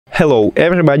Hello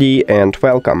everybody and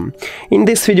welcome! In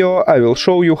this video I will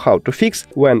show you how to fix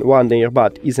when one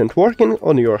earbud isn't working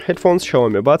on your headphones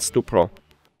Xiaomi Buds 2 Pro.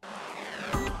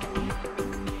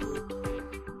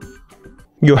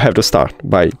 You have to start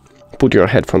by put your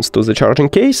headphones to the charging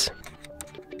case.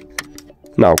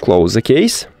 Now close the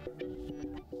case.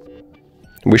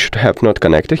 We should have not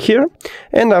connected here,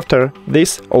 and after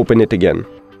this open it again.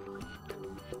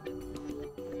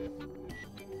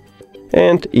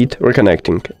 And it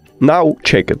reconnecting. Now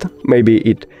check it, maybe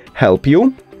it help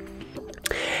you,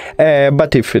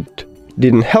 but if it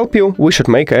didn't help you, we should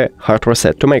make a hard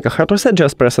reset. To make a hard reset,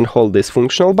 just press and hold this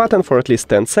functional button for at least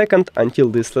 10 seconds until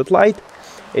this LED light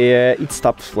it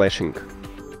stops flashing.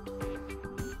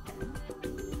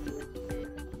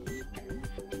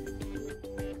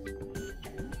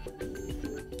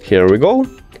 Here we go.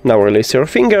 Now release your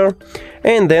finger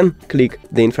and then click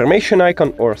the information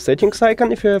icon or settings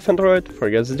icon if you have Android.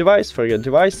 Forget the device, forget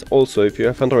device. Also, if you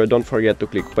have Android, don't forget to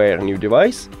click pair new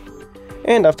device.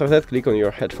 And after that, click on your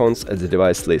headphones at the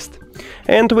device list.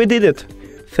 And we did it!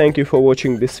 Thank you for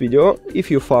watching this video.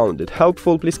 If you found it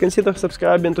helpful, please consider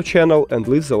subscribing to the channel and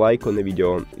leave the like on the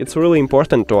video. It's really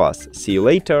important to us. See you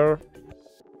later!